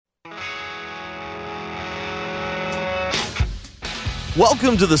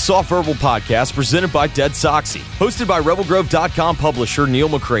Welcome to the Soft Verbal Podcast presented by Dead Soxy. Hosted by RebelGrove.com publisher Neal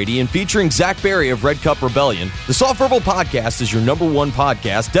McCready and featuring Zach Berry of Red Cup Rebellion, the Soft Verbal Podcast is your #1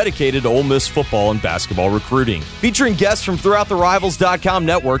 podcast dedicated to Ole Miss football and basketball recruiting. Featuring guests from throughout the Rivals.com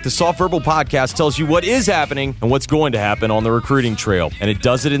network, the Soft Verbal Podcast tells you what is happening and what's going to happen on the recruiting trail. And it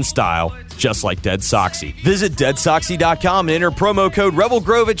does it in style, just like Dead Soxy. Visit DeadSoxy.com and enter promo code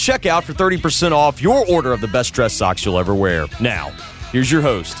RebelGrove at checkout for 30% off your order of the best dress socks you'll ever wear. Now, here's your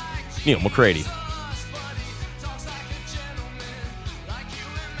host, Neal McCready.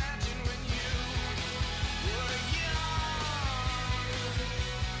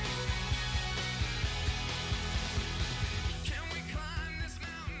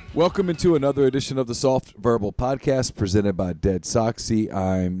 Welcome into another edition of the Soft Verbal Podcast presented by Dead Soxy.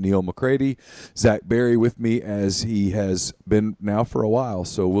 I'm Neal McCready. Zach Berry with me as he has been now for a while.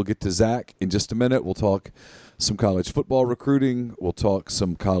 So we'll get to Zach in just a minute. We'll talk some college football recruiting. We'll talk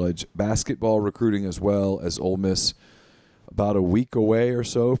some college basketball recruiting as well as Ole Miss about a week away or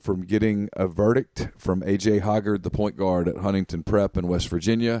so from getting a verdict from A.J. Hoggard, the point guard at Huntington Prep in West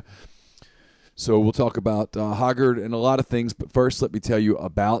Virginia. So we'll talk about Hoggard and a lot of things, but first let me tell you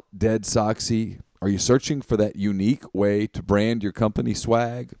about Dead Soxy. Are you searching for that unique way to brand your company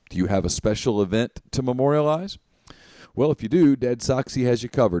swag? Do you have a special event to memorialize? Well, if you do, Dead Soxy has you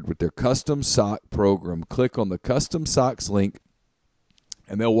covered with their custom sock program. Click on the custom socks link,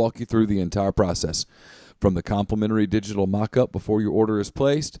 and they'll walk you through the entire process. From the complimentary digital mock-up before your order is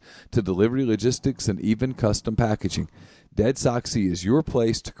placed to delivery logistics and even custom packaging. Dead Soxy is your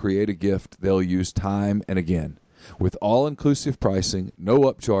place to create a gift they'll use time and again. With all-inclusive pricing, no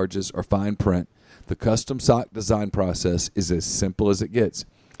upcharges or fine print, the custom sock design process is as simple as it gets.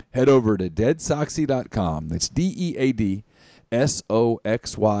 Head over to deadsoxy.com. That's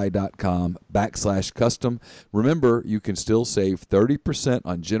DEADSOXY.com/custom. Remember, you can still save 30%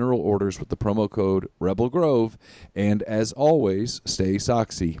 on general orders with the promo code RebelGrove. And as always, stay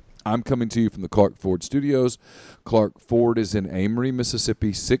Soxy. I'm coming to you from the Clark Ford Studios. Clark Ford is in Amory,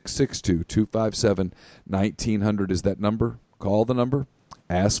 Mississippi. 662-257-1900 is that number. Call the number.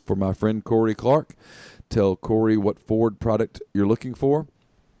 Ask for my friend Corey Clark. Tell Corey what Ford product you're looking for,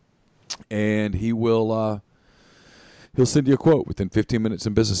 and he will he'll send you a quote within 15 minutes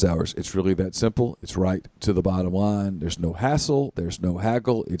in business hours. It's really that simple. It's right to the bottom line. There's no hassle. There's no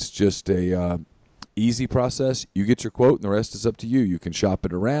haggle. It's just a easy process. You get your quote, and the rest is up to you. You can shop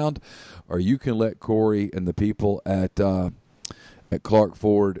it around, or you can let Corey and the people at Clark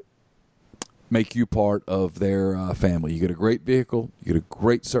Ford make you part of their family. You get a great vehicle. You get a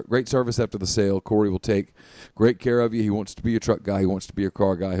great service after the sale. Corey will take great care of you. He wants to be a truck guy. He wants to be a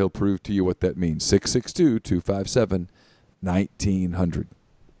car guy. He'll prove to you what that means. 662-257-1900.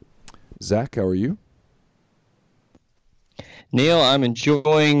 Zach, how are you? Neal, I'm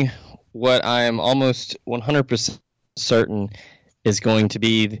enjoying what I am almost 100% certain is going to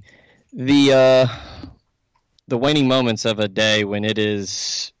be the waning moments of a day when it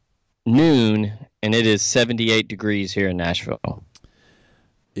is noon and it is 78 degrees here in Nashville.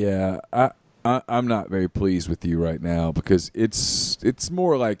 Yeah, I'm not very pleased with you right now because it's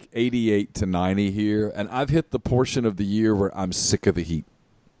more like 88 to 90 here, and I've hit the portion of the year where I'm sick of the heat.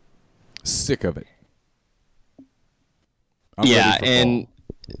 Sick of it. Yeah, and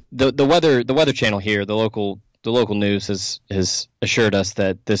the weather channel here, the local news has assured us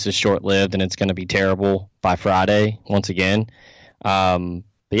that this is short-lived and it's going to be terrible by Friday once again.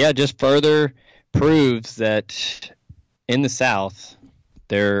 But yeah, just further proves that in the South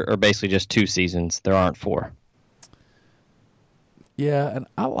there are basically just 2 seasons. There aren't 4. Yeah, and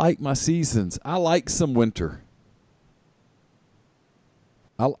I like my seasons. I like some winter.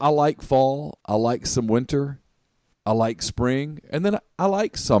 I like fall. I like some winter. I like spring. And then I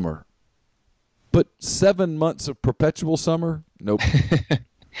like summer. But 7 months of perpetual summer? Nope.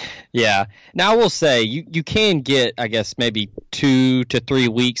 Yeah. Now, I will say, you can get, I guess, maybe 2 to 3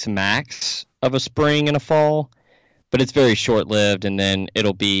 weeks max of a spring and a fall, but it's very short-lived, and then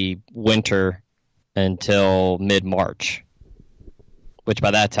it'll be winter until mid-March, which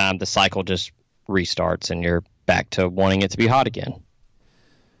by that time the cycle just restarts and you're back to wanting it to be hot again.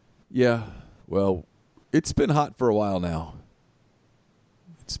 Yeah. Well, it's been hot for a while now.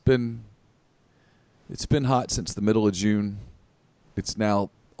 It's been hot since the middle of June. It's now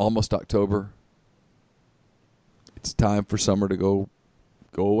almost October. It's time for summer to go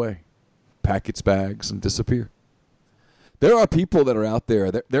away, pack its bags, and disappear. There are people that are out there,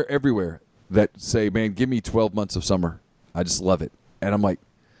 they're everywhere, that say, man, give me 12 months of summer. I just love it. And I'm like,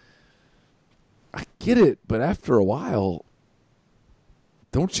 I get it, but after a while,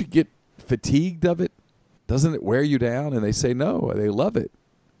 don't you get fatigued of it? Doesn't it wear you down? And they say no, they love it.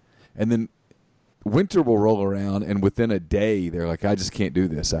 And then winter will roll around, and within a day, they're like, I just can't do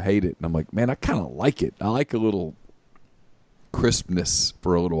this. I hate it. And I'm like, man, I kind of like it. I like a little crispness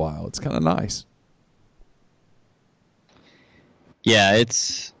for a little while. It's kind of nice. Yeah,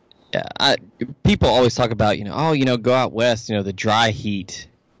 people always talk about, go out west, the dry heat.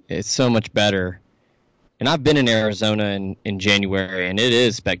 It's so much better. And I've been in Arizona in January, and it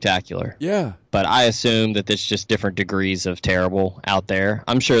is spectacular. Yeah. But I assume that it's just different degrees of terrible out there.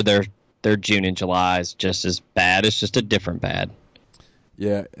 I'm sure their June and July is just as bad. It's just a different bad.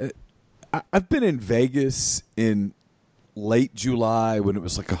 Yeah. I've been in Vegas in late July when it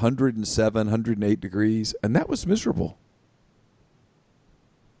was like 107, 108 degrees, and that was miserable.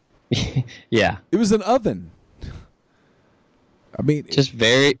 Yeah. It was an oven. I mean, just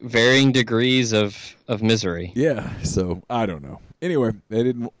varying degrees of misery. Yeah, so I don't know. Anyway, they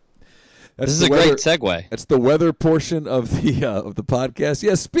didn't. This is a great segue. That's the weather portion of the podcast.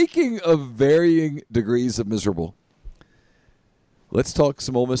 Yeah, speaking of varying degrees of miserable, let's talk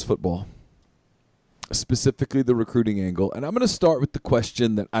some Ole Miss football, specifically the recruiting angle. And I'm going to start with the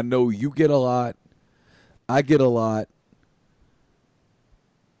question that I know you get a lot, I get a lot,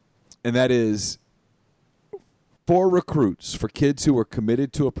 and that is, for recruits, for kids who are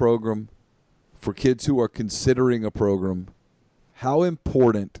committed to a program, for kids who are considering a program, how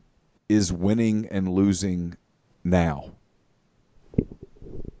important is winning and losing now?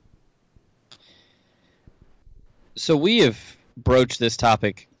 So we have broached this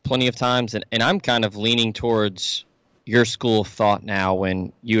topic plenty of times, and I'm kind of leaning towards your school of thought now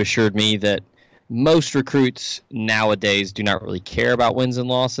when you assured me that most recruits nowadays do not really care about wins and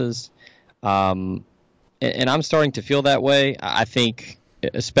losses. And I'm starting to feel that way. I think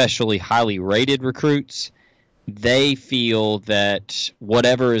especially highly rated recruits, they feel that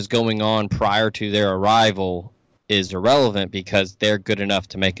whatever is going on prior to their arrival is irrelevant because they're good enough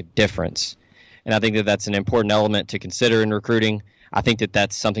to make a difference. And I think that that's an important element to consider in recruiting. I think that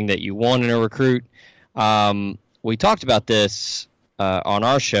that's something that you want in a recruit. We talked about this on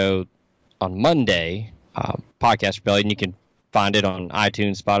our show on Monday, Podcast Rebellion. You can find it on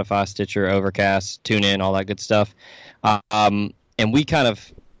iTunes, Spotify, Stitcher, Overcast, TuneIn, all that good stuff. And we kind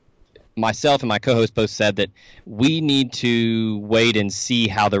of, myself and my co-host both said that we need to wait and see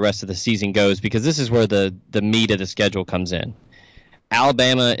how the rest of the season goes because this is where the meat of the schedule comes in.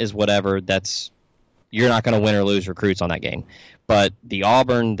 Alabama is whatever. You're not going to win or lose recruits on that game. But the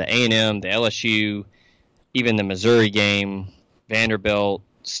Auburn, the A&M, the LSU, even the Missouri game, Vanderbilt,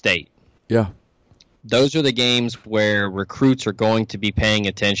 State. Yeah. Those are the games where recruits are going to be paying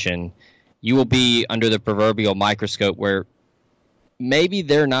attention. You will be under the proverbial microscope where maybe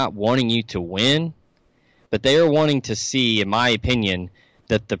they're not wanting you to win, but they are wanting to see, in my opinion,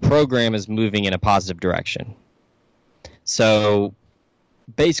 that the program is moving in a positive direction. So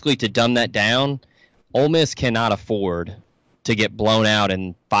basically, to dumb that down, Ole Miss cannot afford to get blown out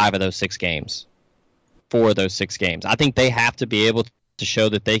in 4 of those 6 games. I think they have to be able to show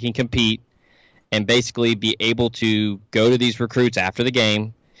that they can compete and basically be able to go to these recruits after the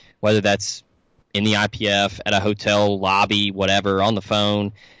game, whether that's in the IPF, at a hotel lobby, whatever, on the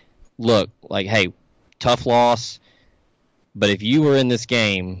phone. Look, like, hey, tough loss, but if you were in this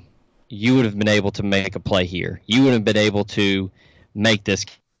game, you would have been able to make a play here. You would have been able to make this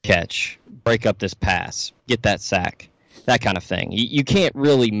catch, break up this pass, get that sack, that kind of thing. You can't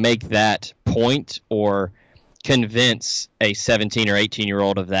really make that point or convince a 17 or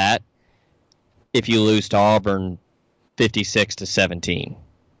 18-year-old of that if you lose to Auburn 56-17.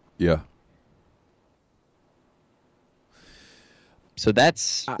 Yeah. So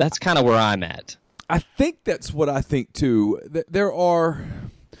that's kind of where I'm at. I think that's what I think too.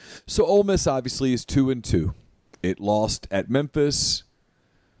 So Ole Miss obviously is 2-2. It lost at Memphis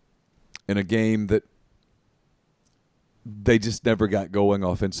in a game that they just never got going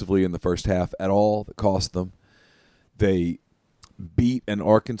offensively in the first half at all. That cost them. They beat an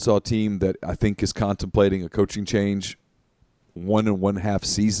Arkansas team that I think is contemplating a coaching change 1 1/2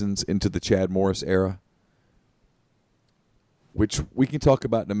 seasons into the Chad Morris era, which we can talk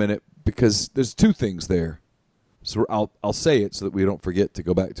about in a minute because there's 2 things there. So I'll say it so that we don't forget to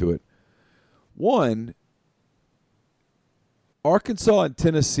go back to it. One, Arkansas and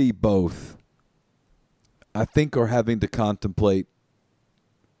Tennessee both, I think, are having to contemplate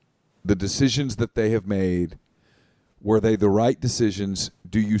the decisions that they have made. Were they the right decisions?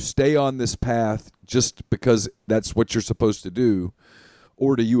 Do you stay on this path just because that's what you're supposed to do?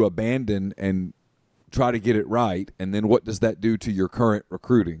 Or do you abandon and try to get it right? And then what does that do to your current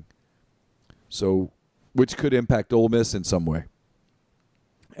recruiting? So, which could impact Ole Miss in some way.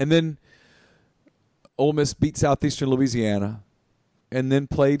 And then Ole Miss beat Southeastern Louisiana and then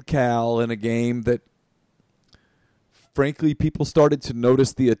played Cal in a game that, frankly, people started to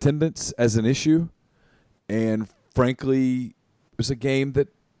notice the attendance as an issue. And, frankly, it was a game that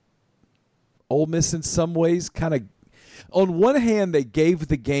Ole Miss in some ways kind of, on one hand, they gave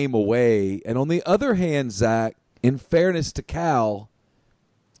the game away. And on the other hand, Zach, in fairness to Cal,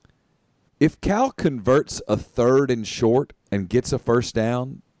 if Cal converts a 3rd and short and gets a first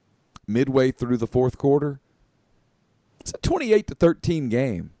down midway through the fourth quarter, it's a 28-13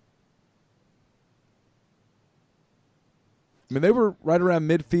 game. I mean, they were right around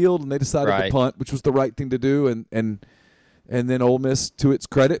midfield, and they decided to punt, which was the right thing to do. And then Ole Miss, to its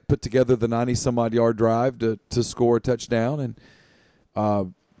credit, put together the 90-some-odd yard drive to score a touchdown.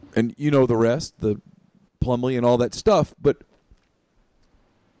 And you know the rest, the Plumlee and all that stuff. But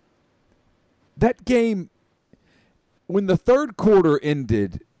that game, when the third quarter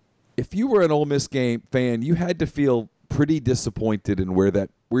ended, if you were an Ole Miss game fan, you had to feel pretty disappointed in where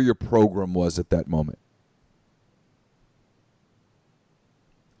your program was at that moment.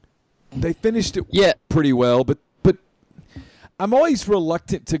 They finished it pretty well, but I'm always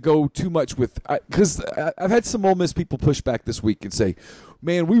reluctant to go too much with – because I've had some Ole Miss people push back this week and say,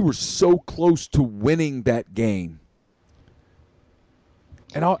 man, we were so close to winning that game.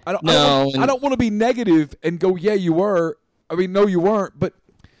 And I don't want to be negative and go, yeah, you were. I mean, no, you weren't. But,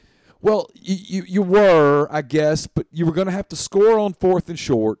 well, you were, I guess, but you were going to have to score on 4th and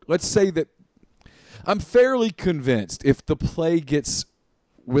short. Let's say that I'm fairly convinced if the play gets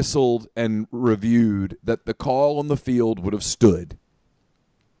whistled and reviewed that the call on the field would have stood.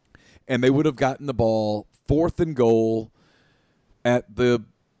 And they would have gotten the ball 4th and goal at the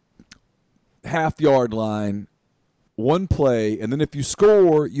half-yard line, one play, and then if you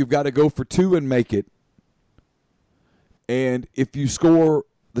score, you've got to go for 2 and make it. And if you score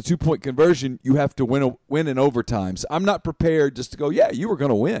the 2-point conversion, you have to win in overtime. So I'm not prepared just to go, yeah, you were going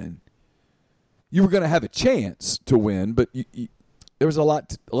to win. You were going to have a chance to win, but there was a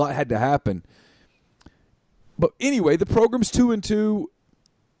lot had to happen. But anyway, the program's 2-2.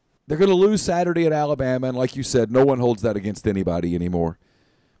 They're going to lose Saturday at Alabama, and like you said, no one holds that against anybody anymore.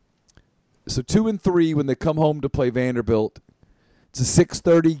 So 2-3 when they come home to play Vanderbilt. It's a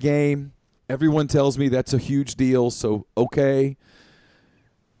 6:30 game. Everyone tells me that's a huge deal, so okay.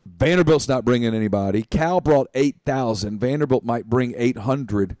 Vanderbilt's not bringing anybody. Cal brought 8,000. Vanderbilt might bring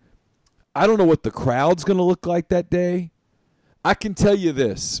 800. I don't know what the crowd's going to look like that day. I can tell you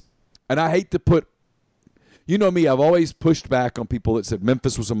this, and I hate to put – you know me, I've always pushed back on people that said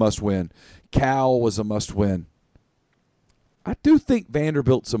Memphis was a must-win. Cal was a must-win. I do think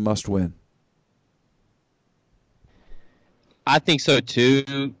Vanderbilt's a must-win. I think so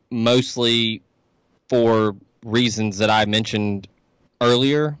too, mostly for reasons that I mentioned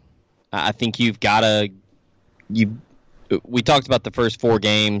earlier. I think you've got to we talked about the first 4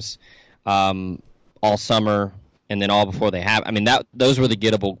 games all summer and then all before they have. I mean, those were the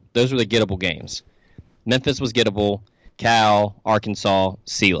gettable games. Memphis was gettable, Cal, Arkansas,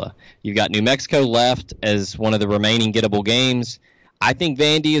 Sela. You've got New Mexico left as one of the remaining gettable games. I think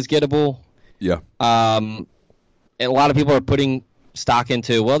Vandy is gettable. Yeah. A lot of people are putting stock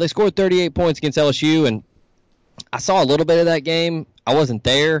into, well, they scored 38 points against LSU, and I saw a little bit of that game. I wasn't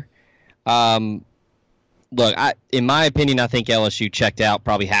there. Look, in my opinion, I think LSU checked out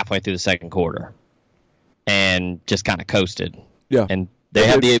probably halfway through the second quarter and just kind of coasted. Yeah. And they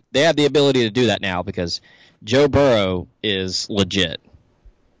have the ability to do that now because Joe Burrow is legit.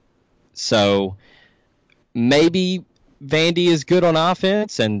 So maybe Vandy is good on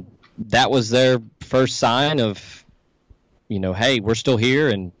offense, and that was their first sign of, hey, we're still here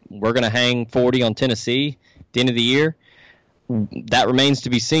and we're going to hang 40 on Tennessee at the end of the year. That remains to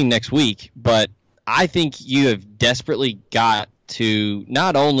be seen next week. But I think you have desperately got to,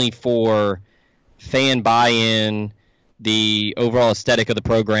 not only for fan buy-in, the overall aesthetic of the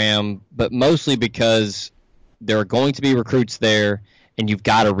program, but mostly because there are going to be recruits there and you've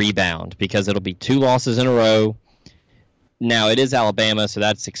got to rebound because it'll be 2 losses in a row. Now, it is Alabama, so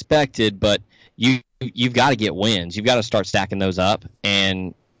that's expected, but you've got to get wins. You've got to start stacking those up,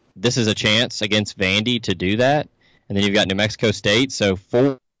 and this is a chance against Vandy to do that. And then you've got New Mexico State, so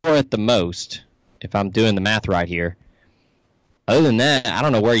 4 at the most, if I'm doing the math right here. Other than that, I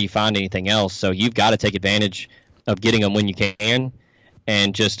don't know where you find anything else, so you've got to take advantage of getting them when you can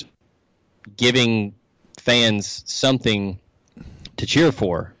and just giving fans something to cheer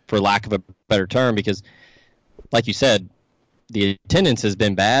for lack of a better term, because, like you said, the attendance has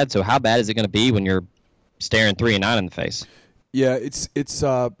been bad, so how bad is it going to be when you're staring 3-9 in the face? Yeah, it's.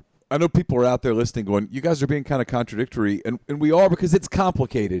 I know people are out there listening going, you guys are being kind of contradictory, and we are because it's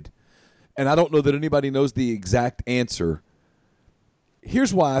complicated. and I don't know that anybody knows the exact answer.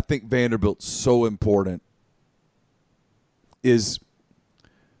 Here's why I think Vanderbilt's so important is,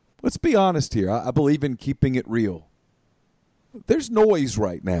 let's be honest here. I believe in keeping it real. There's noise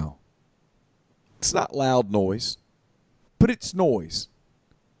right now. It's not loud noise, but it's noise.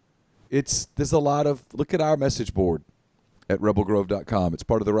 There's a lot of, look at our message board at rebelgrove.com. It's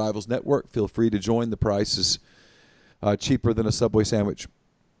part of the Rivals Network. Feel free to join. The price is cheaper than a Subway sandwich.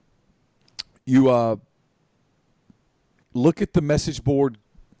 You look at the message board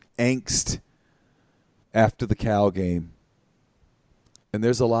angst after the Cal game, and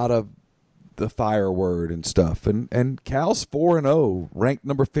there's a lot of the fire word and stuff. And Cal's 4-0, ranked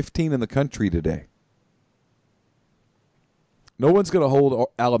number 15 in the country today. No one's going to hold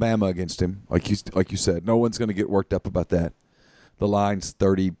Alabama against him, like you said. No one's going to get worked up about that. The line's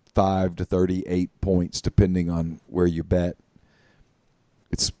 35 to 38 points, depending on where you bet.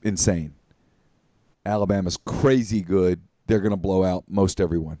 It's insane. Alabama's crazy good. They're going to blow out most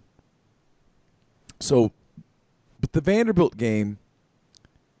everyone. So, but the Vanderbilt game,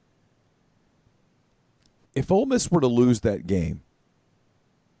 if Ole Miss were to lose that game,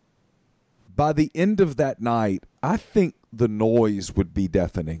 by the end of that night, I think the noise would be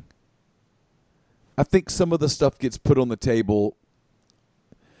deafening. I think some of the stuff gets put on the table.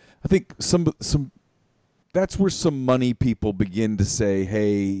 I think some that's where some money people begin to say,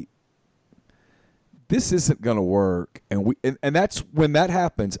 hey, this isn't going to work. And that's when that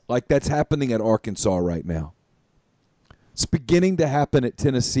happens, like that's happening at Arkansas right now. It's beginning to happen at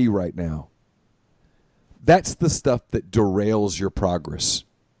Tennessee right now. That's the stuff that derails your progress.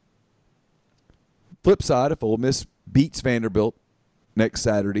 Flip side, if Ole Miss beats Vanderbilt next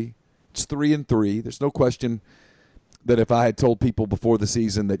Saturday, it's 3-3. There's no question that if I had told people before the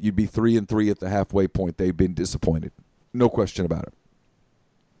season that you'd be 3-3 at the halfway point, they'd been disappointed. No question about it.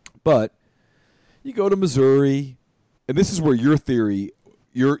 But you go to Missouri, and this is where your theory,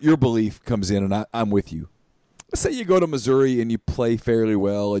 your belief comes in, and I'm with you. Let's say you go to Missouri and you play fairly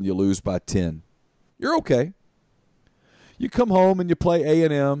well and you lose by 10. You're okay. You come home and you play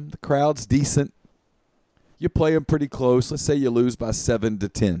A&M. The crowd's decent. You play them pretty close. Let's say you lose by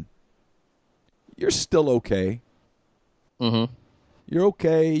 7-10. You're still okay. Mm-hmm. You're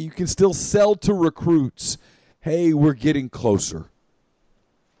okay. You can still sell to recruits, hey, we're getting closer.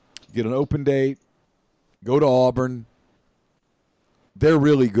 Get an open date. Go to Auburn. They're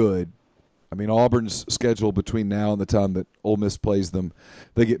really good. I mean, Auburn's schedule between now and the time that Ole Miss plays them,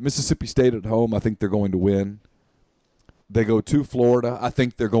 they get Mississippi State at home. I think they're going to win. They go to Florida. I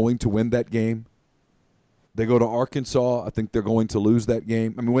think they're going to win that game. They go to Arkansas. I think they're going to lose that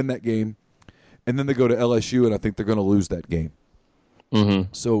game. win that game. And then they go to LSU, and I think they're going to lose that game. Mm-hmm.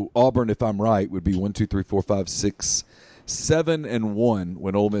 So Auburn, if I'm right, would be 1, 2, 3, 4, 5, 6, 7-1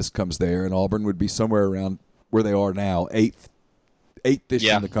 when Ole Miss comes there, and Auburn would be somewhere around where they are now, eighth-ish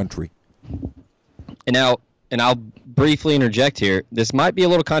in the country. And I'll briefly interject here. This might be a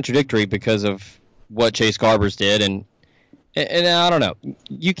little contradictory because of what Chase Garbers did, and I don't know.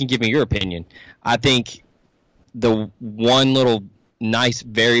 You can give me your opinion. I think the one little nice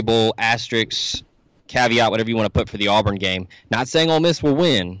variable, asterisk, caveat, whatever you want to put for the Auburn game, not saying Ole Miss will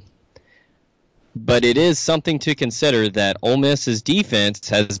win, but it is something to consider that Ole Miss's defense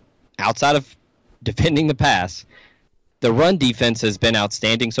has, outside of defending the pass, the run defense has been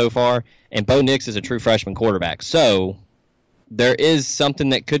outstanding so far, and Bo Nix is a true freshman quarterback. So there is something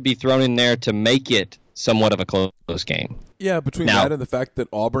that could be thrown in there to make it somewhat of a close game. Yeah, between that and the fact that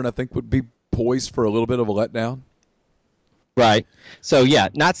Auburn, I think, would be poised for a little bit of a letdown. Right. So, yeah,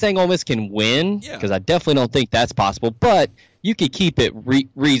 not saying Ole Miss can win, because I definitely don't think that's possible, but you could keep it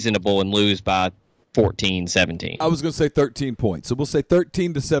reasonable and lose by 14, 17. I was going to say 13 points. So we'll say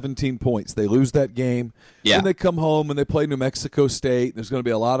 13 to 17 points. They lose that game. Yeah. Then they come home and they play New Mexico State. There's going to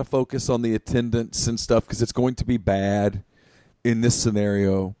be a lot of focus on the attendance and stuff because it's going to be bad in this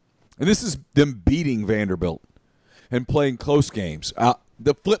scenario. And this is them beating Vanderbilt and playing close games.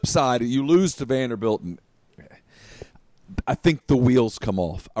 The flip side, you lose to Vanderbilt, and I think the wheels come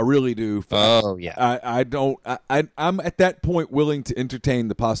off. I really do. Oh, yeah. I'm at that point willing to entertain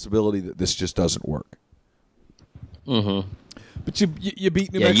the possibility that this just doesn't work. Mm-hmm. But you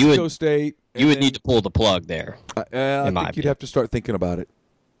beat New Mexico State. You would need to pull the plug there. I think you'd have to start thinking about it.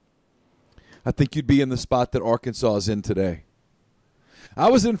 I think you'd be in the spot that Arkansas is in today. I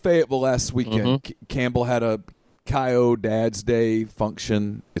was in Fayetteville last weekend. Mm-hmm. Campbell had a Kyo Dad's Day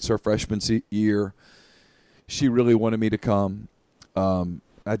function. It's her freshman year. She really wanted me to come.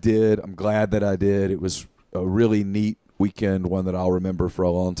 I did. I'm glad that I did. It was a really neat weekend, one that I'll remember for a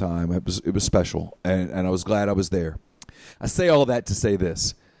long time. It was special, and I was glad I was there. I say all that to say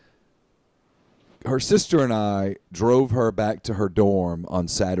this. her sister and I drove her back to her dorm on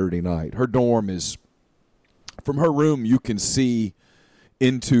Saturday night. Her dorm is, from her room, you can see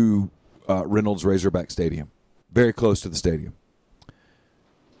into Reynolds Razorback Stadium, very close to the stadium.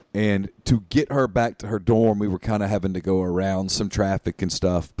 And to get her back to her dorm, we were kind of having to go around some traffic and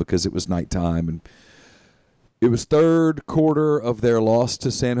stuff because it was nighttime. And it was third quarter of their loss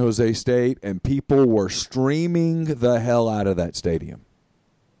to San Jose State, and people were streaming the hell out of that stadium.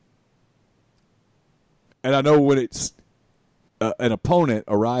 And I know when it's an opponent,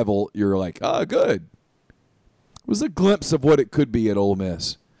 a rival, you're like, oh, good. It was a glimpse of what it could be at Ole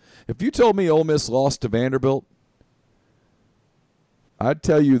Miss. If you told me Ole Miss lost to Vanderbilt, I'd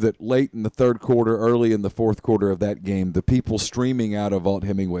tell you that late in the third quarter, early in the fourth quarter of that game, the people streaming out of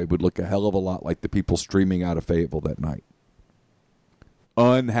Vaught-Hemingway would look a hell of a lot like the people streaming out of Fayetteville that night.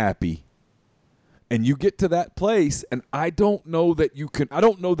 Unhappy. And you get to that place, and I don't know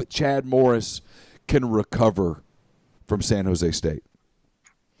that Chad Morris can recover from San Jose State.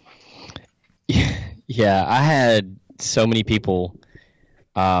 Yeah, I had so many people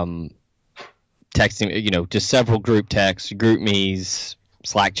texting, just several group texts, group me's,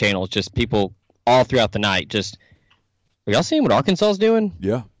 Slack channels, just people all throughout the night. Just, are y'all seeing what Arkansas is doing?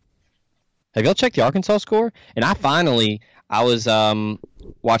 Yeah. Have y'all checked the Arkansas score? And I was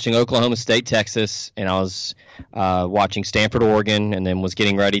watching Oklahoma State, Texas, and I was watching Stanford, Oregon, and then was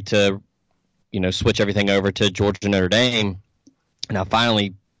getting ready to, switch everything over to Georgia, Notre Dame. And I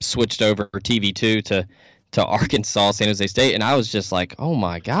finally switched over TV2 to Arkansas, San Jose State, and I was just like, oh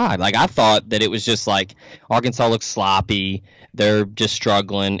my God. Like, I thought that it was just like Arkansas looks sloppy, they're just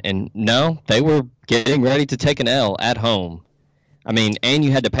struggling, and no, they were getting ready to take an L at home. I mean, and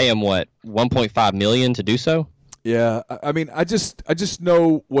you had to pay them, what, $1.5 million to do so? Yeah, I mean, I just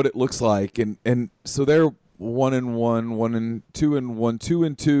know what it looks like, and so they're 1-1, 1-2,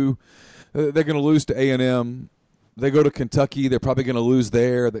 2-2. They're going to lose to A&M. They go to Kentucky. They're probably going to lose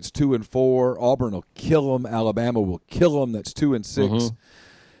there. That's 2-4. Auburn will kill them. Alabama will kill them. That's 2-6. Mm-hmm.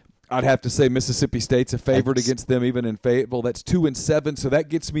 I'd have to say Mississippi State's a favorite against them, even in Fayetteville. That's 2-7. So that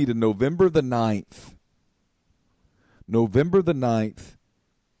gets me to November the 9th. November the 9th,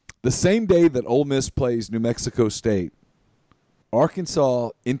 the same day that Ole Miss plays New Mexico State, Arkansas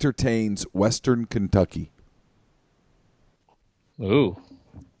entertains Western Kentucky. Ooh.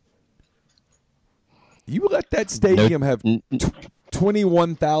 You let that stadium have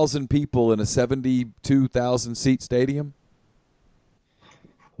 21,000 people in a 72,000-seat stadium?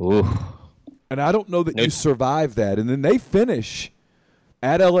 Ooh. And I don't know that you survive that. And then they finish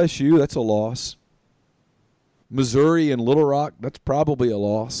at LSU. That's a loss. Missouri and Little Rock, that's probably a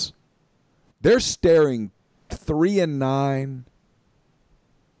loss. They're staring 3-9,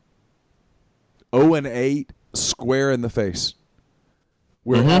 0-8, square in the face.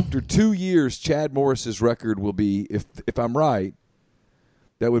 Where after 2 years, Chad Morris's record will be, if I'm right,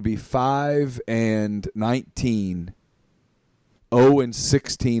 that would be 5-19,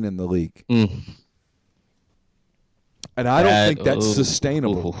 0-16 in the league. And I don't think that's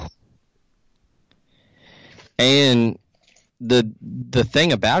sustainable. And the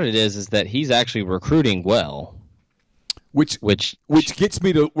thing about it is that he's actually recruiting well. Which gets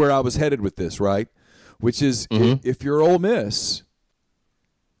me to where I was headed with this, right? Which is if you're Ole Miss.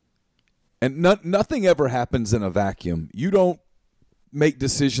 And nothing ever happens in a vacuum. You don't make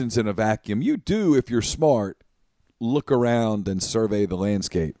decisions in a vacuum. You do, if you're smart, look around and survey the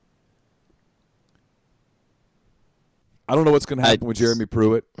landscape. I don't know what's going to happen with Jeremy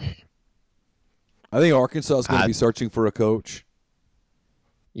Pruitt. I think Arkansas is going to be searching for a coach.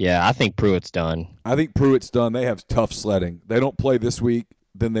 Yeah, I think Pruitt's done. I think Pruitt's done. They have tough sledding. They don't play this week.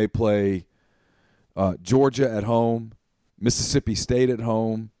 Then they play Georgia at home, Mississippi State at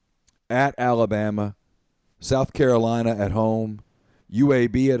home, at Alabama, South Carolina at home,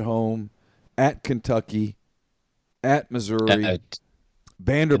 UAB at home, at Kentucky, at Missouri,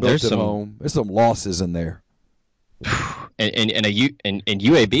 Vanderbilt at home. There's some losses in there. And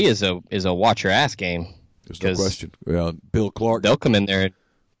UAB is a watch your ass game. There's no question. Well, Bill Clark. They'll come in there.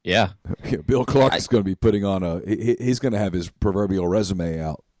 Yeah. Bill Clark is going to be putting on he's going to have his proverbial resume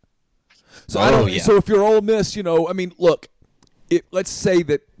out. So So if you're Ole Miss, look, let's say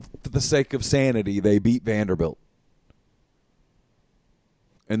that for the sake of sanity, they beat Vanderbilt.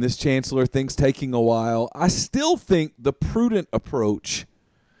 And this chancellor thing's taking a while. I still think the prudent approach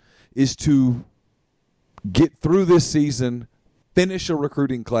is to get through this season, finish a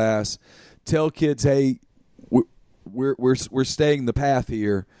recruiting class, tell kids, hey, we're staying the path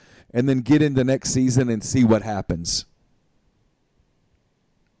here, and then get into next season and see what happens.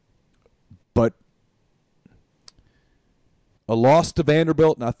 But A loss to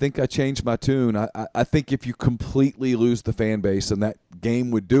Vanderbilt, and I think I changed my tune. I think if you completely lose the fan base, and that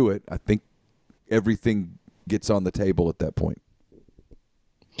game would do it, I think everything gets on the table at that point.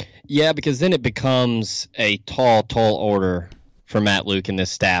 Yeah, because then it becomes a tall order for Matt Luke and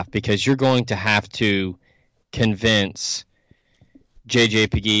this staff, because you're going to have to convince J.J.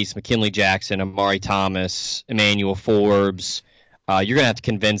 Pegues, McKinley Jackson, Amari Thomas, Emmanuel Forbes. You're going to have to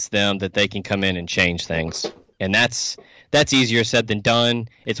convince them that they can come in and change things. And that's easier said than done.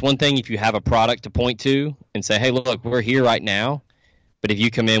 It's one thing if you have a product to point to and say, hey, look, we're here right now. But if you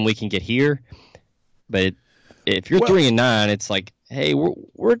come in, we can get here. But if you're 3-9, it's like, hey,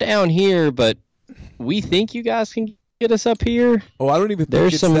 we're down here, but we think you guys can get us up here. Oh, I don't even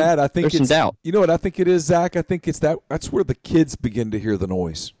think it's that. I think it's some doubt. You know what I think it is, Zach? I think it's that's where the kids begin to hear the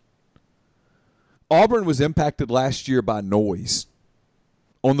noise. Auburn was impacted last year by noise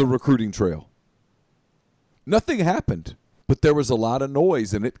on the recruiting trail. Nothing happened, but there was a lot of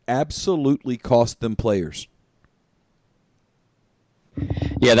noise, and it absolutely cost them players.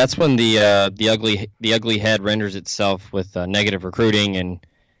 Yeah, that's when the ugly head renders itself with negative recruiting, and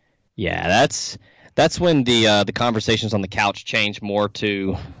yeah, that's when the conversations on the couch change more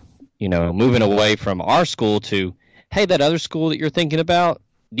to, moving away from our school to, hey, that other school that you're thinking about,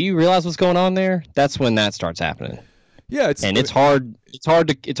 do you realize what's going on there? That's when that starts happening. Yeah, it's hard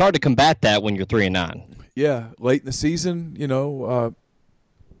to combat that when you're 3-9. Yeah, late in the season,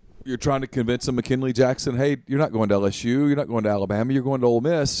 you're trying to convince a McKinley Jackson, hey, you're not going to LSU, you're not going to Alabama, you're going to Ole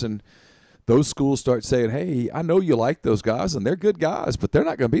Miss, and those schools start saying, hey, I know you like those guys, and they're good guys, but they're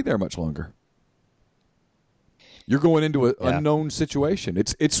not going to be there much longer. You're going into an unknown situation.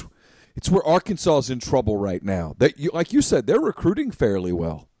 It's where Arkansas is in trouble right now. Like you said, they're recruiting fairly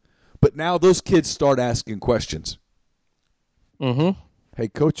well, but now those kids start asking questions. Mm-hmm. Hey,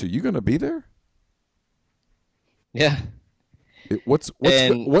 Coach, are you going to be there? Yeah. What's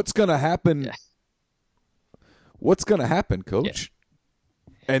going to happen? Yeah. What's going to happen, Coach?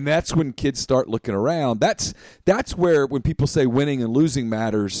 Yeah. And that's when kids start looking around. That's where when people say winning and losing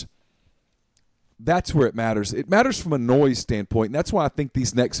matters, that's where it matters. It matters from a noise standpoint. And that's why I think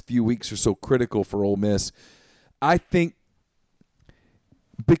these next few weeks are so critical for Ole Miss. I think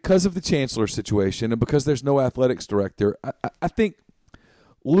because of the Chancellor situation and because there's no athletics director, I think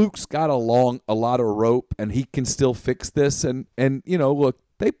Luke's got a lot of rope, and he can still fix this. And look,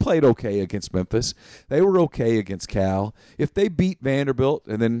 they played okay against Memphis. They were okay against Cal. If they beat Vanderbilt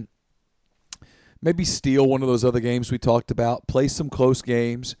and then maybe steal one of those other games we talked about, play some close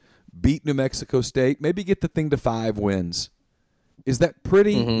games, beat New Mexico State, maybe get the thing to 5 wins. Is that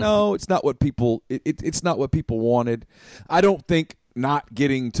pretty? Mm-hmm. No, it's not what people. It's not what people wanted. I don't think not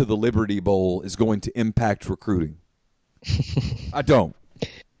getting to the Liberty Bowl is going to impact recruiting. I don't.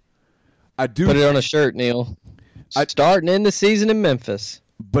 I do put it on a shirt, Neal. Starting in the season in Memphis.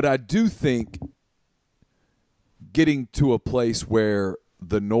 But I do think getting to a place where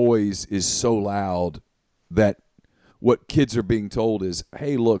the noise is so loud that what kids are being told is,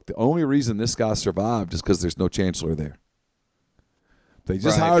 hey, look, the only reason this guy survived is because there's no chancellor there. They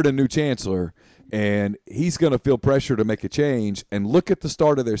just hired a new chancellor, and he's going to feel pressure to make a change. And look at the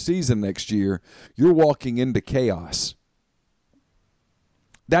start of their season next year. You're walking into chaos.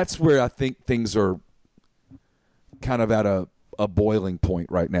 That's where I think things are kind of at a boiling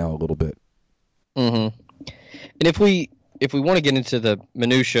point right now a little bit. Mm-hmm. And if we want to get into the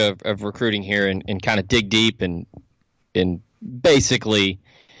minutia of recruiting here and kind of dig deep and basically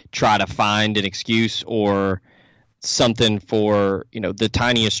try to find an excuse or something for the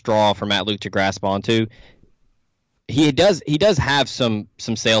tiniest straw for Matt Luke to grasp onto, he does have some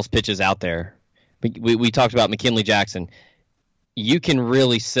sales pitches out there. We talked about McKinley Jackson. You can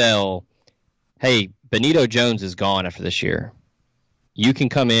really sell, hey, Benito Jones is gone after this year. You can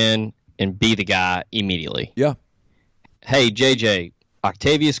come in and be the guy immediately. Yeah. Hey, JJ,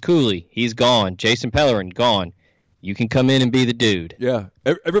 Octavius Cooley, he's gone. Jason Pellerin, gone. You can come in and be the dude. Yeah.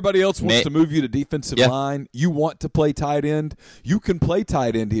 Everybody else wants to move you to defensive line. You want to play tight end. You can play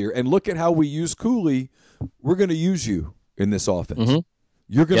tight end here. And look at how we use Cooley. We're going to use you in this offense. Mm-hmm.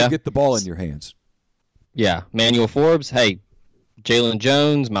 You're going to get the ball in your hands. Yeah. Emmanuel Forbes, hey, Jalen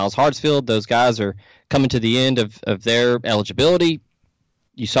Jones, Miles Hartsfield, those guys are coming to the end of their eligibility.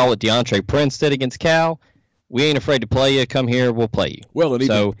 You saw what DeAndre Prince did against Cal. We ain't afraid to play you. Come here, we'll play you. Well,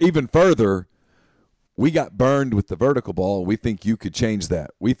 and even further, we got burned with the vertical ball. We think you could change that.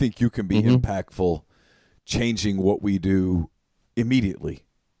 We think you can be impactful, changing what we do immediately.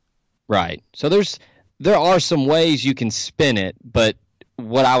 Right. So there are some ways you can spin it, but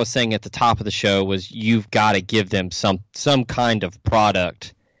what I was saying at the top of the show was you've got to give them some kind of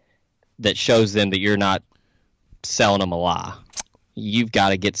product that shows them that you're not selling them a lie. You've got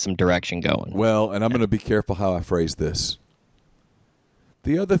to get some direction going. Well, and I'm going to be careful how I phrase this.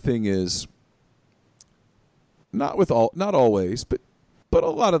 The other thing is, not always, but a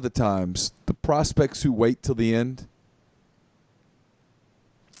lot of the times, the prospects who wait till the end,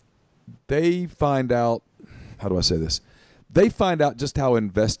 they find out, how do I say this? They find out just how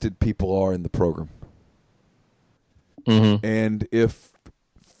invested people are in the program. Mm-hmm. And if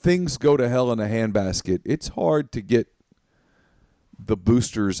things go to hell in a handbasket, it's hard to get the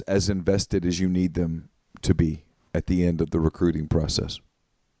boosters as invested as you need them to be at the end of the recruiting process.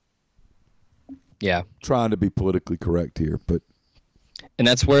 Yeah. Trying to be politically correct here, but and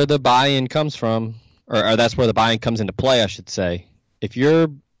that's where the buy-in comes from, or that's where the buy-in comes into play, I should say. If you're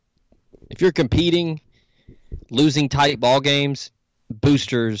competing, losing tight ball games,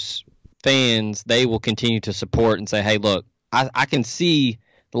 boosters, fans, they will continue to support and say, "Hey, look, I can see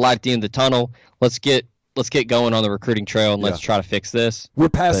the light at the end of the tunnel. Let's get going on the recruiting trail and let's try to fix this." We're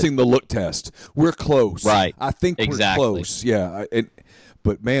passing the look test. We're close. Right. I think we're close. Yeah.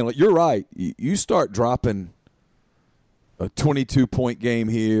 But, man, you're right. You start dropping a 22-point game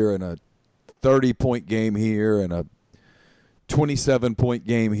here and a 30-point game here and a 27-point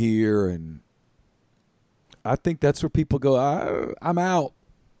game here, and I think that's where people go, I'm out.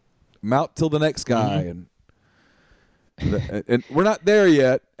 I'm out till the next guy. Mm-hmm. And we're not there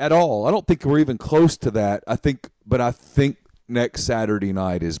yet at all. I don't think we're even close to that. I think next Saturday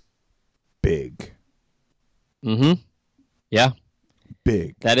night is big. Mm-hmm. Yeah.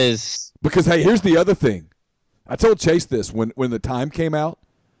 Big. That is. Because, hey, here's the other thing. I told Chase this when the time came out.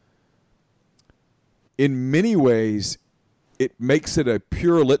 In many ways, it makes it a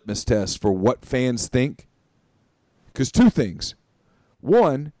pure litmus test for what fans think. Because two things.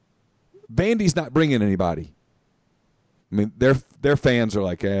 One, Vandy's not bringing anybody. I mean, their fans are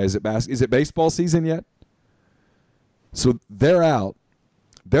like, is it baseball season yet? So they're out.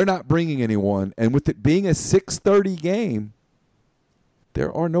 They're not bringing anyone. And with it being a 6:30 game, there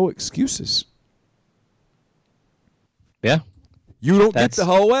are no excuses. Yeah. You don't get the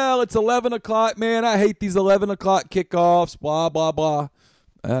whole, it's 11 o'clock, man. I hate these 11 o'clock kickoffs, blah, blah, blah.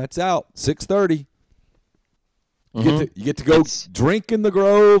 It's out, 6:30. You get to go drink in the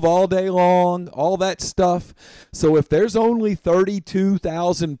Grove all day long, all that stuff. So if there's only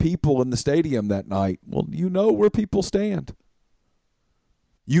 32,000 people in the stadium that night, well, you know where people stand.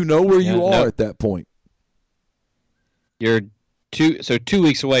 You know where you are at that point. You're 2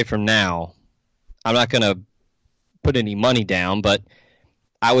 weeks away from now. I'm not going to put any money down, but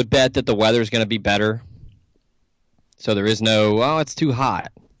I would bet that the weather is going to be better. So there is no, it's too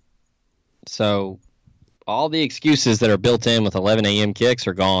hot. So all the excuses that are built in with 11 a.m. kicks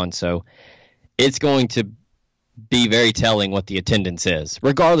are gone. So it's going to be very telling what the attendance is,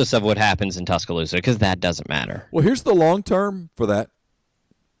 regardless of what happens in Tuscaloosa, because that doesn't matter. Well, here's the long term for that.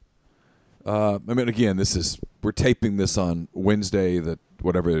 Again, we're taping this on Wednesday,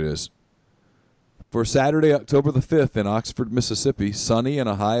 whatever it is. For Saturday, October the 5th in Oxford, Mississippi, sunny and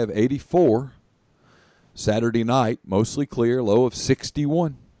a high of 84. Saturday night, mostly clear, low of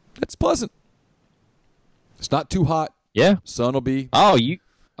 61. That's pleasant. It's not too hot. Yeah. Sun will be.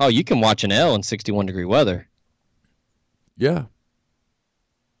 You can watch an L in 61-degree weather. Yeah.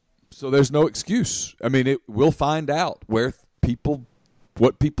 So there's no excuse. I mean, we'll find out what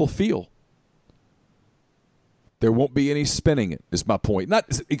people feel. There won't be any spinning it, is my point.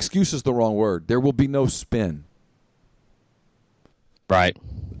 Not excuse is the wrong word. There will be no spin. Right.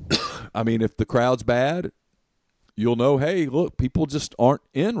 I mean, if the crowd's bad, you'll know, hey, look, people just aren't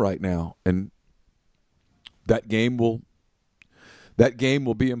in right now. And that game will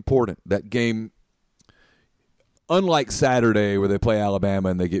be important. That game, unlike Saturday where they play Alabama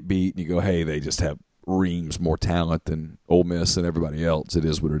and they get beat and you go, hey, they just have reams more talent than Ole Miss and everybody else. It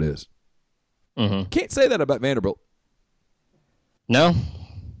is what it is. Mm-hmm. Can't say that about Vanderbilt. No.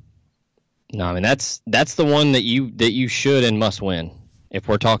 I mean that's the one that you should and must win if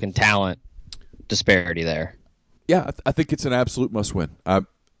we're talking talent disparity there. Yeah, I think it's an absolute must win.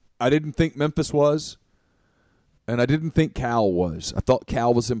 I didn't think Memphis was, and I didn't think Cal was. I thought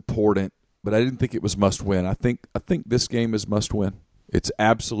Cal was important, but I didn't think it was must win. I think this game is must win. It's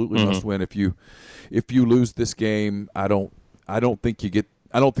absolutely must win. If you lose this game, I don't think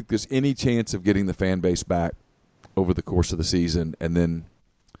there's any chance of getting the fan base back over the course of the season. And then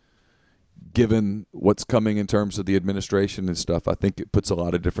given what's coming in terms of the administration and stuff, I think it puts a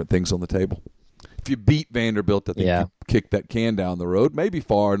lot of different things on the table. If you beat Vanderbilt, I think you kick that can down the road, maybe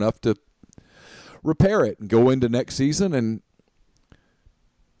far enough to repair it and go into next season. And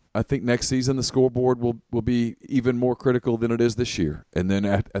I think next season the scoreboard will be even more critical than it is this year. And then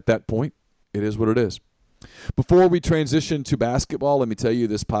at that point, it is what it is. Before we transition to basketball, let me tell you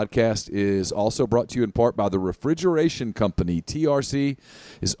this podcast is also brought to you in part by the Refrigeration Company. TRC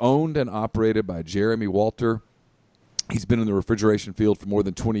is owned and operated by Jeremy Walter. He's been in the refrigeration field for more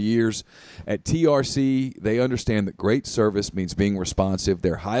than 20 years. At TRC, they understand that great service means being responsive.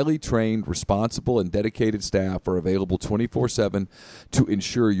 Their highly trained, responsible, and dedicated staff are available 24/7 to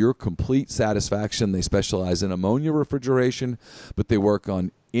ensure your complete satisfaction. They specialize in ammonia refrigeration, but they work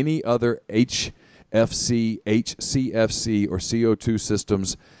on any other HFC, HCFC, or CO2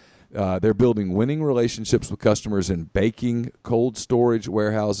 systems. They're building winning relationships with customers in baking, cold storage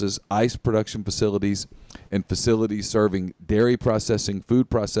warehouses, ice production facilities, and facilities serving dairy processing, food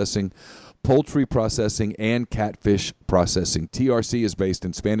processing, poultry processing, and catfish processing. TRC is based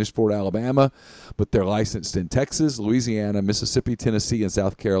in Spanish Fort, Alabama, but they're licensed in Texas, Louisiana, Mississippi, Tennessee, and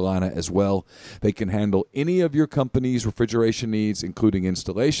South Carolina as well. They can handle any of your company's refrigeration needs, including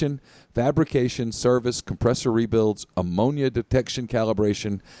installation, fabrication, service, compressor rebuilds, ammonia detection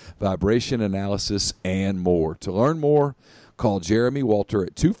calibration, vibration analysis, and more. To learn more, call Jeremy Walter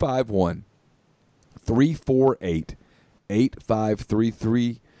at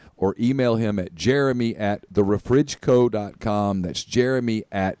 251-348-8533 or email him at jeremy@therefridgeco.com. That's Jeremy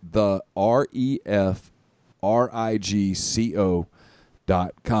at the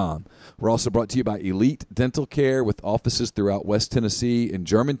refrigco.com. We're also brought to you by Elite Dental Care with offices throughout West Tennessee in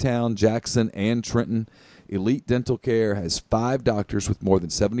Germantown, Jackson, and Trenton. Elite Dental Care has 5 doctors with more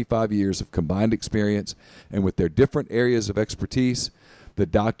than 75 years of combined experience, and with their different areas of expertise, the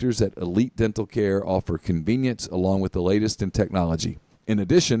doctors at Elite Dental Care offer convenience along with the latest in technology. In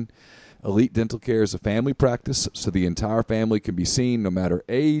addition, Elite Dental Care is a family practice, so the entire family can be seen no matter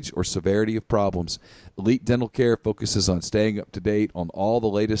age or severity of problems. Elite Dental Care focuses on staying up to date on all the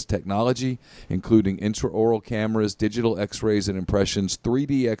latest technology, including intraoral cameras, digital x-rays and impressions,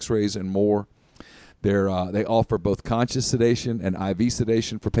 3D x-rays, and more. They offer both conscious sedation and IV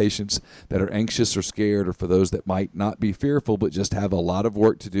sedation for patients that are anxious or scared, or for those that might not be fearful but just have a lot of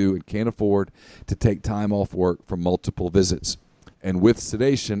work to do and can't afford to take time off work for multiple visits. And with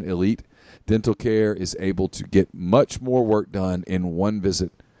sedation, Elite Dental Care is able to get much more work done in one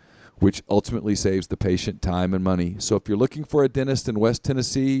visit, which ultimately saves the patient time and money. So if you're looking for a dentist in West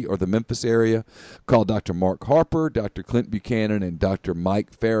Tennessee or the Memphis area, call Dr. Mark Harper, Dr. Clint Buchanan, and Dr.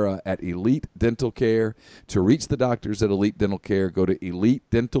 Mike Farah at Elite Dental Care. To reach the doctors at Elite Dental Care, go to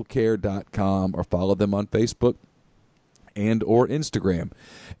elitedentalcare.com or follow them on Facebook and or Instagram.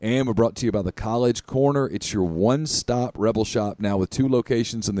 And we're brought to you by the College Corner. It's your one-stop Rebel shop now with 2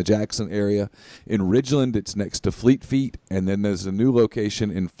 locations in the Jackson area. In Ridgeland, it's next to Fleet Feet, and then there's a new location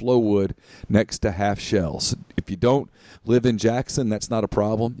in Flowood next to Half Shells. If you don't live in Jackson, that's not a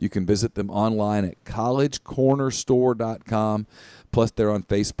problem. You can visit them online at collegecornerstore.com. Plus, they're on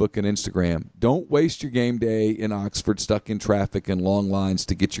Facebook and Instagram. Don't waste your game day in Oxford stuck in traffic and long lines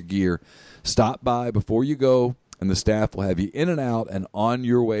to get your gear. Stop by before you go, and the staff will have you in and out and on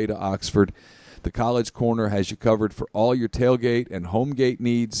your way to Oxford. The College Corner has you covered for all your tailgate and home gate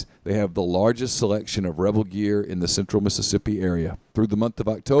needs. They have the largest selection of Rebel gear in the central Mississippi area. Through the month of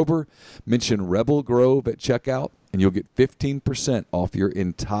October, mention Rebel Grove at checkout, and you'll get 15% off your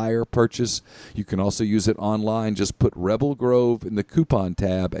entire purchase. You can also use it online. Just put Rebel Grove in the coupon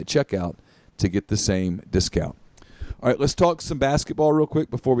tab at checkout to get the same discount. All right, let's talk some basketball real quick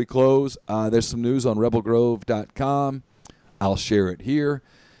before we close. There's some news on rebelgrove.com. I'll share it here.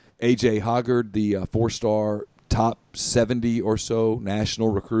 A.J. Hoggard, the 4-star, top 70 or so national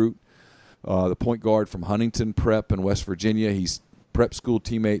recruit, the point guard from Huntington Prep in West Virginia. He's prep school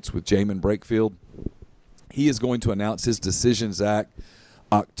teammates with Jaemyn Brakefield. He is going to announce his decision, Zach,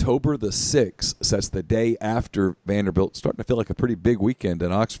 October the 6th. So that's the day after Vanderbilt. Starting to feel like a pretty big weekend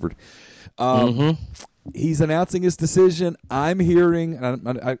in Oxford. He's announcing his decision. I'm hearing,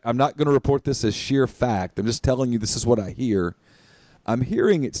 and I'm not going to report this as sheer fact. I'm just telling you this is what I hear. I'm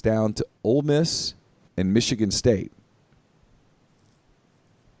hearing it's down to Ole Miss and Michigan State.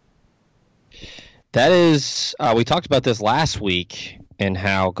 That is, we talked about this last week and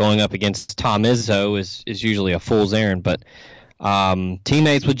how going up against Tom Izzo is usually a fool's errand. But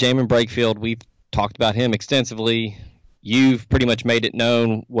teammates with Jaemyn Brakefield, we've talked about him extensively. You've pretty much made it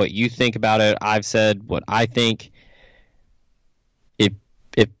known what you think about it. I've said what I think.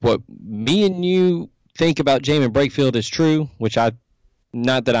 If what me and you think about Jaemyn Brakefield is true, which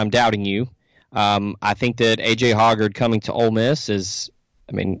not that I'm doubting you, I think that A.J. Hoggard coming to Ole Miss is,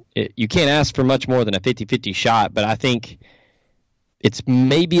 you can't ask for much more than a 50-50 shot, but I think it's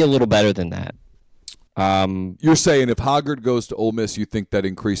maybe a little better than that. You're saying if Hoggard goes to Ole Miss, you think that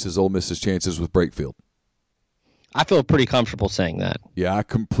increases Ole Miss's chances with Brakefield? I feel pretty comfortable saying that. Yeah, I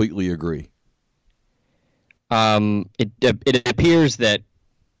completely agree. It appears that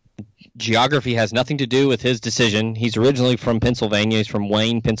geography has nothing to do with his decision. He's originally from Pennsylvania. He's from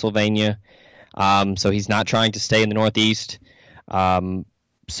Wayne, Pennsylvania. So he's not trying to stay in the Northeast.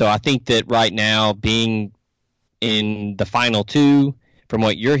 So I think that right now, being in the final two, from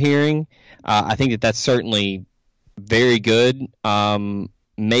what you're hearing, I think that that's certainly very good.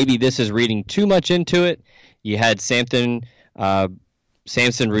 Maybe this is reading too much into it. You had Samson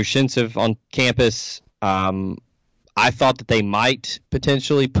Rushincev on campus. I thought that they might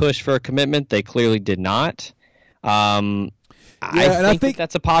potentially push for a commitment. They clearly did not. I think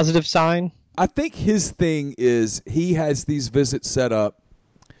that's a positive sign. I think his thing is he has these visits set up.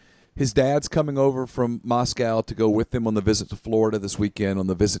 His dad's coming over from Moscow to go with him on the visit to Florida this weekend, on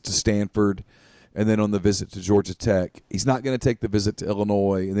the visit to Stanford, and then on the visit to Georgia Tech. He's not going to take the visit to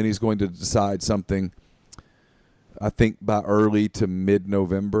Illinois, and then he's going to decide something, I think, by early to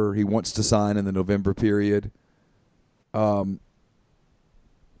mid-November. He wants to sign in the November period. I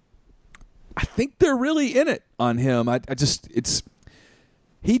think they're really in it on him.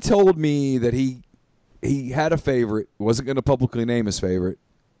 He told me that he had a favorite, wasn't going to publicly name his favorite,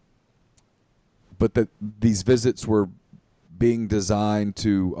 but that these visits were being designed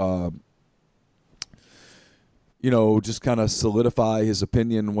to, just kind of solidify his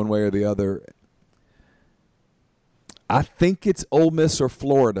opinion one way or the other. I think it's Ole Miss or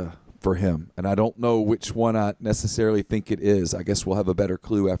Florida for him, and I don't know which one I necessarily think it is. I guess we'll have a better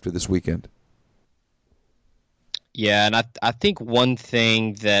clue after this weekend. Yeah, and I think one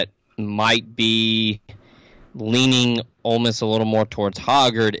thing that might be leaning Ole Miss a little more towards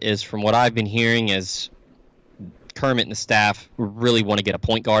Hoggard is, from what I've been hearing, is Kermit and the staff really want to get a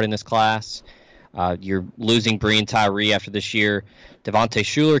point guard in this class. You're losing Breein Tyree after this year. Devontae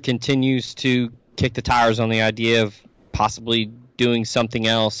Shuler continues to kick the tires on the idea of possibly doing something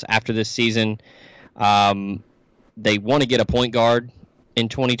else after this season. They want to get a point guard in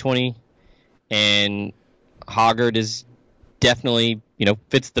 2020, and Hoggard is definitely,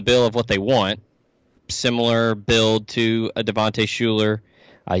 fits the bill of what they want. Similar build to a Devontae Shuler.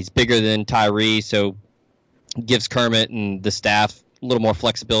 He's bigger than Tyree, so gives Kermit and the staff a little more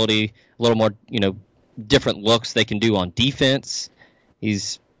flexibility, a little more, different looks they can do on defense.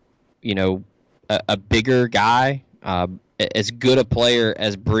 He's, a bigger guy. As good a player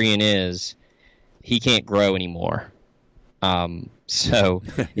as Breein is, he can't grow anymore. So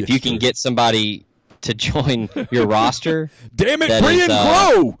if you can get somebody to join your roster, damn it, Breein,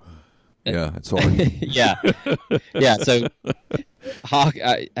 grow! Yeah, it's hard. yeah. So,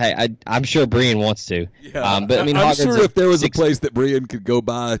 I'm sure Breein wants to. Yeah, but I'm sure if there was a place that Breein could go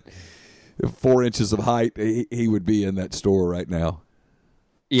buy 4 inches of height, he would be in that store right now.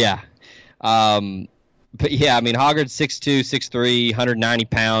 Yeah. But yeah, Hoggard's 6'2", 6'3", 190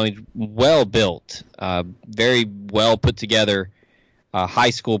 pounds, well built, very well put together, high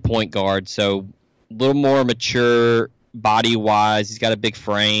school point guard. So a little more mature body wise. He's got a big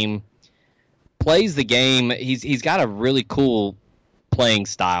frame. Plays the game. He's got a really cool playing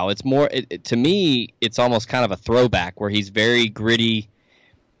style. It's more to me, it's almost kind of a throwback where he's very gritty.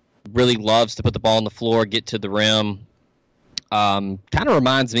 Really loves to put the ball on the floor, get to the rim. Kind of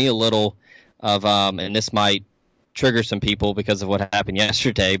reminds me a little of, and this might trigger some people because of what happened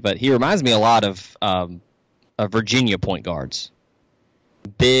yesterday, but he reminds me a lot of Virginia point guards.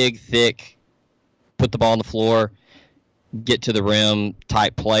 Big, thick, put the ball on the floor, get to the rim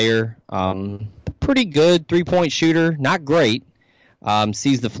type player. Pretty good three-point shooter, not great.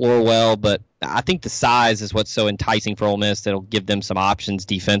 Sees the floor well, but I think the size is what's so enticing for Ole Miss that'll give them some options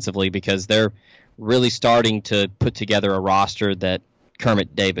defensively, because they're really starting to put together a roster that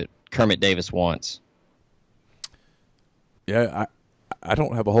Kermit Davis wants. Yeah, I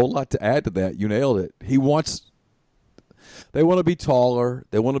don't have a whole lot to add to that. You nailed it. They want to be taller.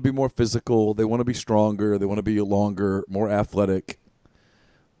 They want to be more physical. They want to be stronger. They want to be longer, more athletic,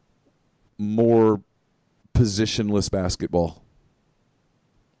 more positionless basketball.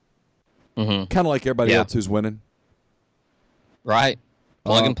 Mm-hmm. Kind of like everybody else who's winning. Right.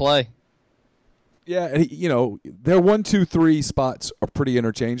 Plug and play. Yeah, and their 1, 2, 3 spots are pretty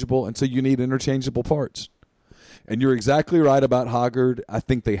interchangeable, and so you need interchangeable parts. And you're exactly right about Hoggard. I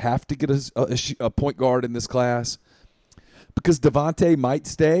think they have to get a point guard in this class because Devontae might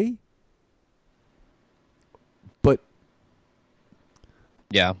stay, but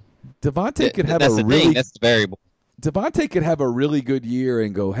Devontae could have that's the variable. Devontae could have a really good year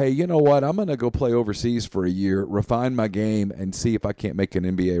and go, hey, you know what? I'm going to go play overseas for a year, refine my game, and see if I can't make an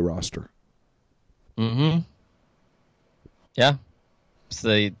NBA roster. Mm-hmm. Yeah. It's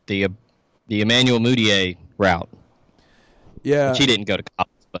the Emmanuel Mudiay route. Yeah. Which he didn't go to college,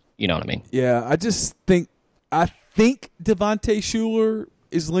 but you know what I mean. Yeah, I just think I think Devontae Shuler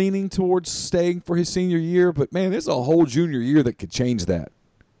is leaning towards staying for his senior year, but man, there's a whole junior year that could change that.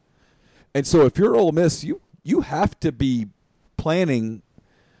 And so if you're Ole Miss, you have to be planning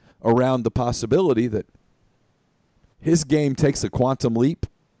around the possibility that his game takes a quantum leap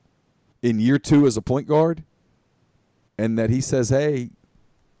in year 2 as a point guard, and that he says, hey,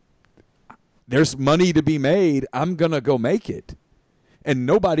 there's money to be made. I'm going to go make it. And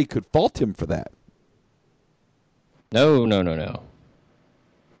nobody could fault him for that. No.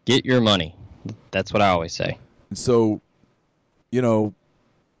 Get your money. That's what I always say. And so, you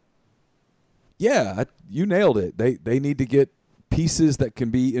nailed it. They need to get pieces that can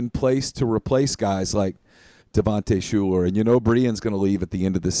be in place to replace guys like Devontae Shuler. And Brian's going to leave at the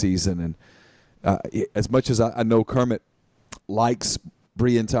end of the season. And as much as I know Kermit likes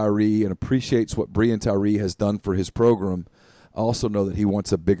Brian Tyree and appreciates what Brian Tyree has done for his program, I also know that he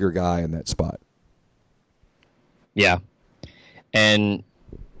wants a bigger guy in that spot. Yeah. And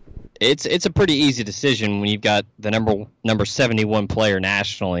it's a pretty easy decision when you've got the number 71 player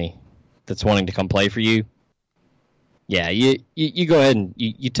nationally that's wanting to come play for you. Yeah, you go ahead and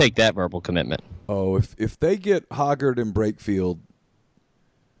you take that verbal commitment. Oh, if they get Hoggard and Brakefield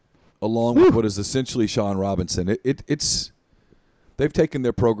along with what is essentially Sean Robinson, it's they've taken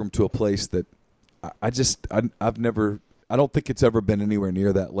their program to a place that I don't think it's ever been anywhere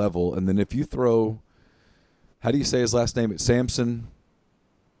near that level. And then if you throw, how do you say his last name? It's Sampson.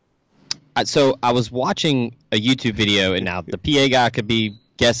 So I was watching a YouTube video, and now the PA guy could be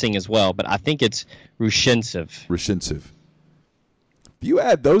guessing as well, but I think it's Rushinsev. If you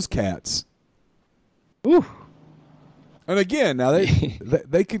add those cats, woo. And again, now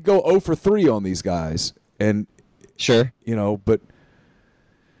they could go 0 for 3 on these guys, and sure, but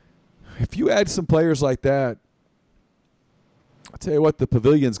if you add some players like that, I'll tell you what, the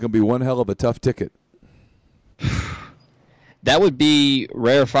Pavilion's going to be one hell of a tough ticket. That would be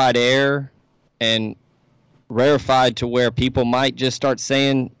rarefied air, and rarefied to where people might just start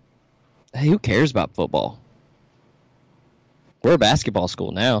saying, hey, who cares about football? We're a basketball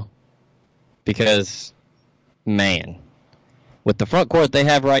school now. Because, man, with the front court they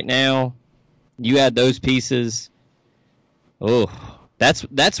have right now, you add those pieces,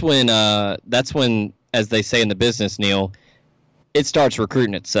 that's when, as they say in the business, Neal, it starts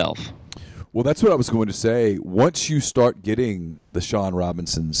recruiting itself. Well, that's what I was going to say. Once you start getting the Sean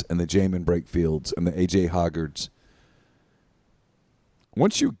Robinsons and the Jaemyn Brakefields and the A.J. Hoggards,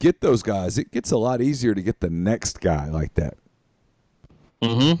 once you get those guys, it gets a lot easier to get the next guy like that.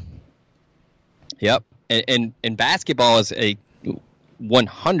 Mm-hmm. Yep. And basketball is a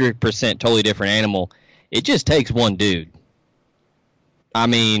 100% totally different animal. It just takes one dude. I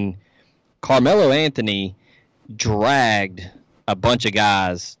mean, Carmelo Anthony dragged a bunch of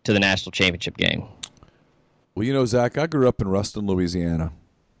guys to the national championship game. Well, Zach, I grew up in Ruston, Louisiana,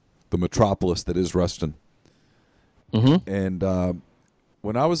 the metropolis that is Ruston. Mm-hmm. And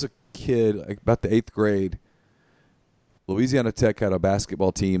when I was a kid, like about the 8th grade, Louisiana Tech had a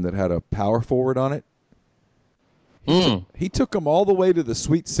basketball team that had a power forward on it. He took them all the way to the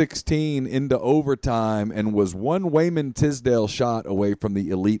Sweet 16 into overtime and was one Wayman Tisdale shot away from the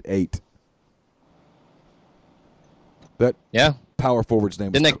Elite 8. That power forward's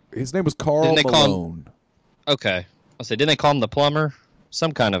name his name was Carl Malone. Okay. I said, didn't they call him the plumber?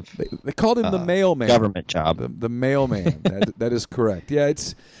 Some kind of they called him the mailman. Government job. The mailman. that is correct. Yeah,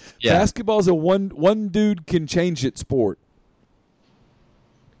 basketball's a one dude can change it sport.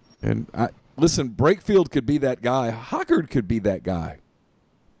 And listen, Brakefield could be that guy. Hoggard could be that guy.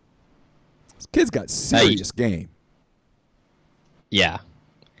 This kid's got serious game. Yeah.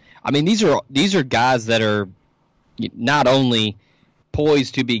 I mean, these are guys that are not only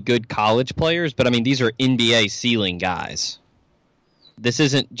poised to be good college players, but I mean, these are NBA ceiling guys. This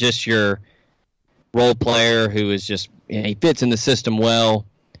isn't just your role player who is just, he fits in the system well.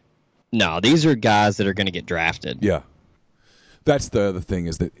 No, these are guys that are going to get drafted. Yeah. That's the other thing,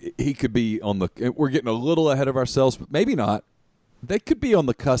 is that he could be on we're getting a little ahead of ourselves, but maybe not. They could be on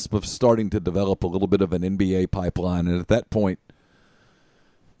the cusp of starting to develop a little bit of an NBA pipeline, and at that point,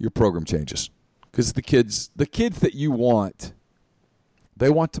 your program changes. Because the kids that you want, they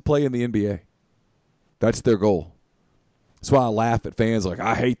want to play in the NBA. That's their goal. That's why I laugh at fans like,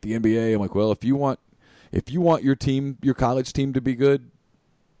 I hate the NBA. I'm like, well, if you want your team, your college team, to be good,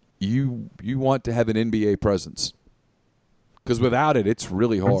 you want to have an NBA presence. Because without it, it's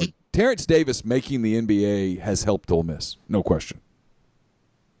really hard. Terrence Davis making the NBA has helped Ole Miss, no question.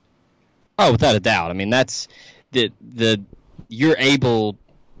 Oh, without a doubt. I mean, that's you're able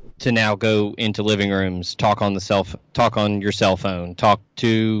to now go into living rooms, talk on your cell phone, talk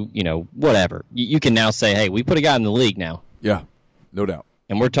to, whatever. You can now say, hey, we put a guy in the league now. Yeah, no doubt.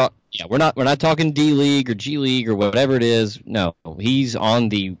 And we're not talking D League or G League or whatever it is. No, he's on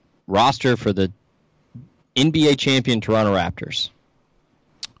the roster for the NBA champion Toronto Raptors.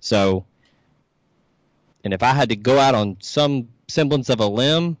 So, and if I had to go out on some semblance of a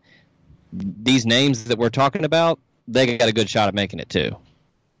limb, these names that we're talking about, they got a good shot at making it too.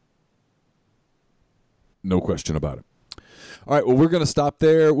 No question about it. All right, well, we're going to stop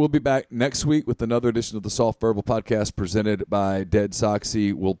there. We'll be back next week with another edition of the Soft Verbal Podcast presented by Dead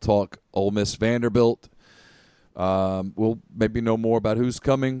Soxy. We'll talk Ole Miss Vanderbilt. We'll maybe know more about who's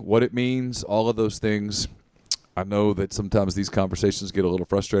coming, what it means, all of those things. I know that sometimes these conversations get a little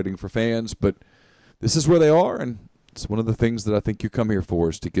frustrating for fans, but this is where they are, and it's one of the things that I think you come here for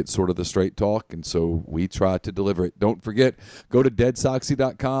is to get sort of the straight talk, and so we try to deliver it. Don't forget, go to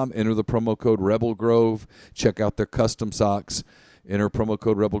deadsoxy.com, enter the promo code Rebel Grove, check out their custom socks, enter promo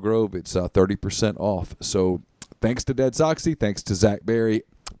code Rebel Grove. It's 30% off. So thanks to Dead Soxy, thanks to Zach Berry.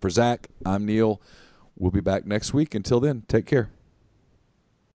 For Zach, I'm Neal. We'll be back next week. Until then, take care.